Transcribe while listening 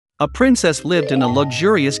A princess lived in a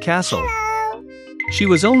luxurious castle. She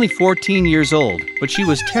was only 14 years old, but she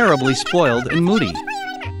was terribly spoiled and moody.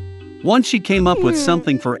 Once she came up with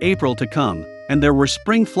something for April to come, and there were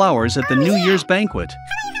spring flowers at the New Year's banquet.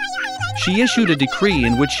 She issued a decree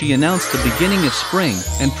in which she announced the beginning of spring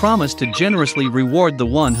and promised to generously reward the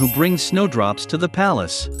one who brings snowdrops to the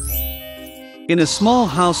palace. In a small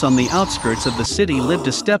house on the outskirts of the city lived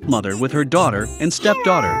a stepmother with her daughter and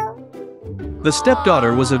stepdaughter. The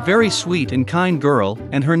stepdaughter was a very sweet and kind girl,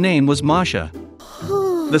 and her name was Masha.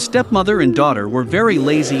 The stepmother and daughter were very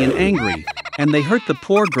lazy and angry, and they hurt the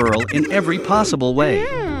poor girl in every possible way.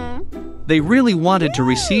 They really wanted to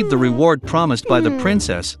receive the reward promised by the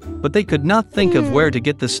princess, but they could not think of where to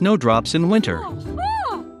get the snowdrops in winter.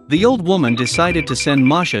 The old woman decided to send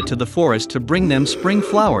Masha to the forest to bring them spring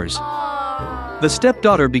flowers. The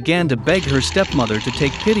stepdaughter began to beg her stepmother to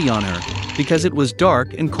take pity on her, because it was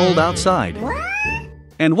dark and cold outside.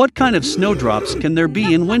 And what kind of snowdrops can there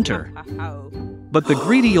be in winter? But the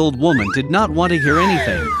greedy old woman did not want to hear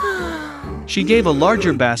anything. She gave a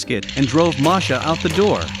larger basket and drove Masha out the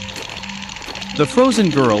door. The frozen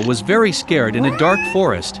girl was very scared in a dark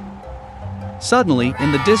forest. Suddenly,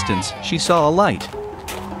 in the distance, she saw a light.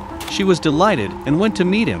 She was delighted and went to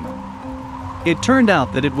meet him. It turned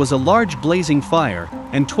out that it was a large blazing fire,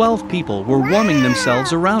 and 12 people were warming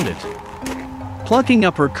themselves around it. Plucking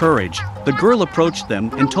up her courage, the girl approached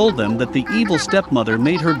them and told them that the evil stepmother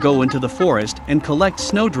made her go into the forest and collect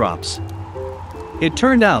snowdrops. It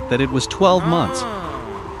turned out that it was 12 months.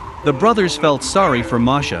 The brothers felt sorry for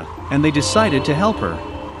Masha, and they decided to help her.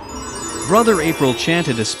 Brother April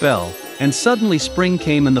chanted a spell, and suddenly spring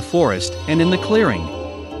came in the forest and in the clearing.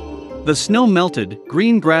 The snow melted,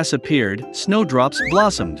 green grass appeared, snowdrops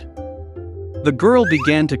blossomed. The girl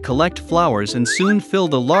began to collect flowers and soon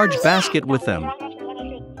filled a large basket with them.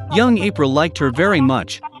 Young April liked her very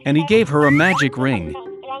much, and he gave her a magic ring.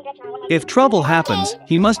 If trouble happens,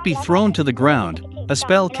 he must be thrown to the ground, a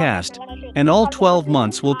spell cast, and all 12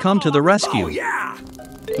 months will come to the rescue.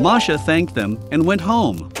 Masha thanked them and went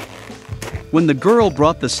home. When the girl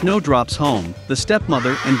brought the snowdrops home, the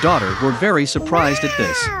stepmother and daughter were very surprised at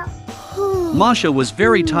this. Masha was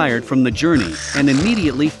very tired from the journey and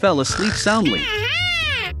immediately fell asleep soundly.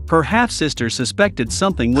 Her half-sister suspected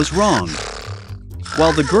something was wrong.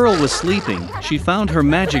 While the girl was sleeping, she found her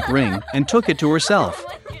magic ring and took it to herself.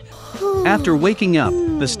 After waking up,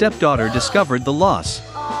 the stepdaughter discovered the loss.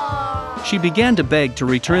 She began to beg to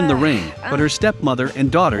return the ring, but her stepmother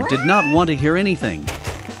and daughter did not want to hear anything.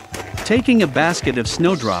 Taking a basket of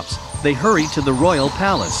snowdrops, they hurried to the royal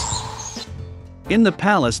palace. In the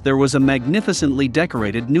palace there was a magnificently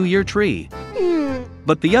decorated New Year tree.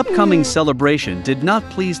 But the upcoming celebration did not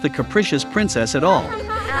please the capricious princess at all.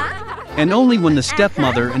 And only when the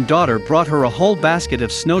stepmother and daughter brought her a whole basket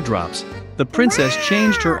of snowdrops, the princess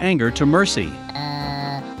changed her anger to mercy.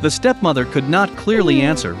 The stepmother could not clearly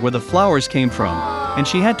answer where the flowers came from, and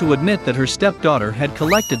she had to admit that her stepdaughter had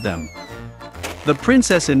collected them. The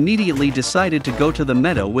princess immediately decided to go to the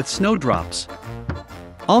meadow with snowdrops.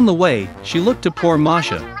 On the way, she looked to poor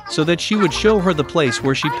Masha, so that she would show her the place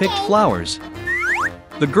where she picked flowers.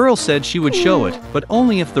 The girl said she would show it, but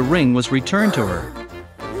only if the ring was returned to her.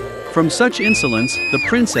 From such insolence, the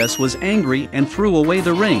princess was angry and threw away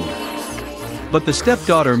the ring. But the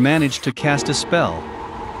stepdaughter managed to cast a spell.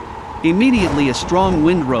 Immediately a strong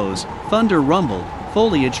wind rose, thunder rumbled,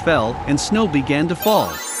 foliage fell, and snow began to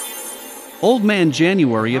fall. Old Man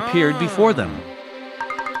January appeared before them.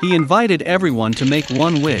 He invited everyone to make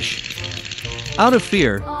one wish. Out of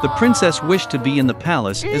fear, the princess wished to be in the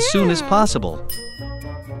palace as soon as possible.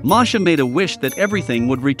 Masha made a wish that everything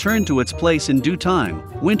would return to its place in due time,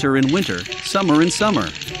 winter in winter, summer in summer.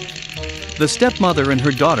 The stepmother and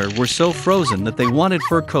her daughter were so frozen that they wanted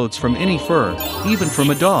fur coats from any fur, even from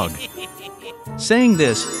a dog. Saying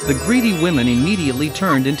this, the greedy women immediately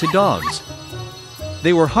turned into dogs.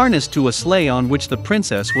 They were harnessed to a sleigh on which the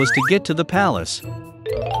princess was to get to the palace.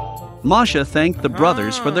 Masha thanked the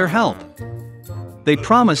brothers for their help. They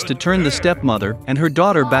promised to turn the stepmother and her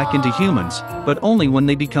daughter back into humans, but only when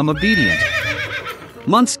they become obedient.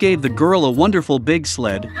 Months gave the girl a wonderful big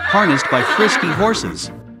sled, harnessed by frisky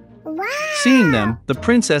horses. Seeing them, the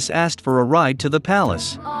princess asked for a ride to the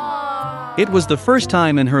palace. It was the first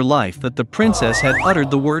time in her life that the princess had uttered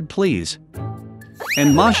the word please.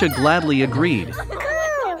 And Masha gladly agreed.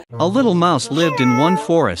 A little mouse lived in one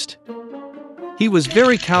forest. He was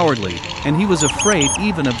very cowardly, and he was afraid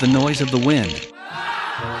even of the noise of the wind.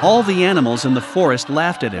 All the animals in the forest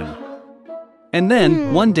laughed at him. And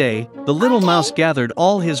then, one day, the little mouse gathered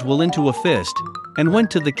all his wool into a fist, and went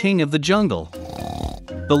to the king of the jungle.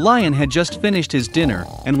 The lion had just finished his dinner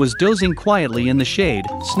and was dozing quietly in the shade,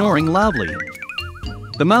 snoring loudly.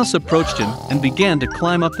 The mouse approached him and began to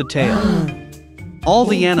climb up the tail. All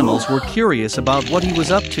the animals were curious about what he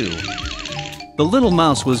was up to. The little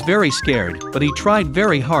mouse was very scared, but he tried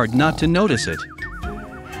very hard not to notice it.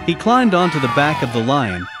 He climbed onto the back of the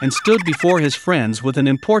lion and stood before his friends with an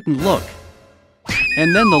important look.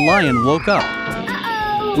 And then the lion woke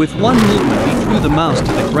up. With one movement, he threw the mouse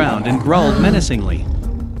to the ground and growled menacingly.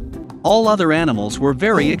 All other animals were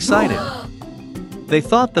very excited. They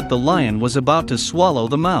thought that the lion was about to swallow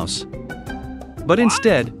the mouse. But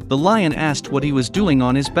instead, the lion asked what he was doing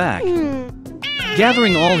on his back.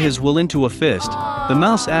 Gathering all his will into a fist, the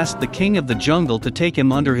mouse asked the king of the jungle to take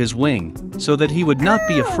him under his wing, so that he would not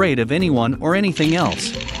be afraid of anyone or anything else.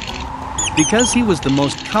 Because he was the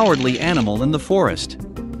most cowardly animal in the forest.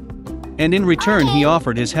 And in return he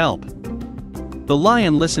offered his help. The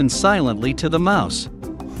lion listened silently to the mouse.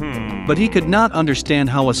 But he could not understand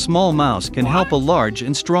how a small mouse can help a large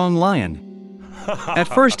and strong lion. At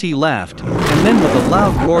first he laughed, and then with a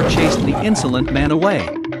loud roar chased the insolent man away.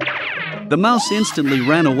 The mouse instantly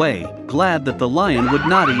ran away, glad that the lion would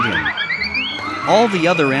not eat him. All the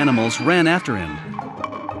other animals ran after him.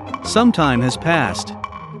 Some time has passed.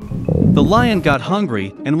 The lion got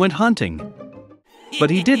hungry and went hunting. But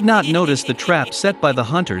he did not notice the trap set by the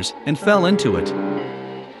hunters and fell into it.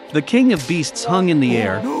 The king of beasts hung in the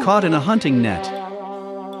air, caught in a hunting net.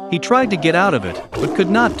 He tried to get out of it, but could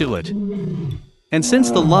not do it. And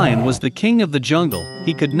since the lion was the king of the jungle,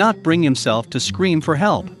 he could not bring himself to scream for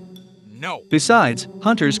help. No. Besides,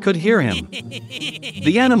 hunters could hear him.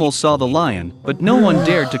 The animals saw the lion, but no one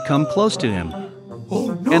dared to come close to him.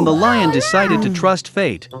 And the lion decided to trust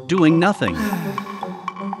fate, doing nothing.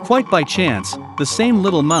 Quite by chance, the same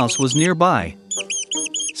little mouse was nearby.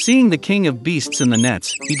 Seeing the king of beasts in the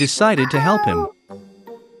nets, he decided to help him.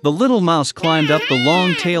 The little mouse climbed up the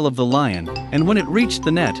long tail of the lion, and when it reached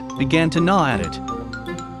the net, began to gnaw at it.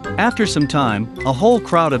 After some time, a whole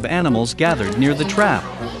crowd of animals gathered near the trap.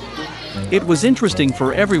 It was interesting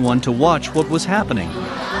for everyone to watch what was happening.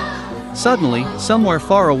 Suddenly, somewhere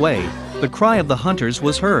far away, the cry of the hunters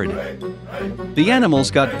was heard. The animals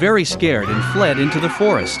got very scared and fled into the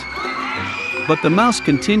forest. But the mouse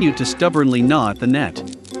continued to stubbornly gnaw at the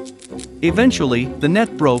net. Eventually, the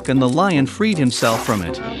net broke and the lion freed himself from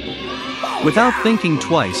it. Without thinking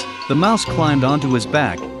twice, the mouse climbed onto his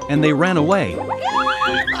back, and they ran away.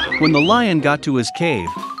 When the lion got to his cave,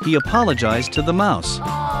 he apologized to the mouse.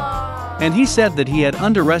 And he said that he had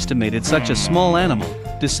underestimated such a small animal,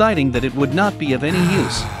 deciding that it would not be of any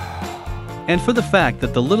use. And for the fact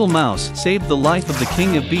that the little mouse saved the life of the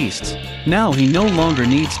king of beasts, now he no longer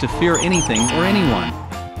needs to fear anything or anyone.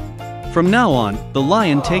 From now on, the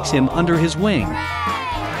lion takes him under his wing.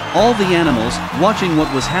 All the animals, watching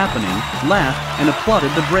what was happening, laughed and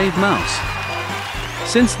applauded the brave mouse.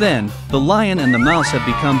 Since then, the lion and the mouse have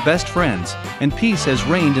become best friends, and peace has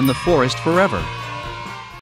reigned in the forest forever.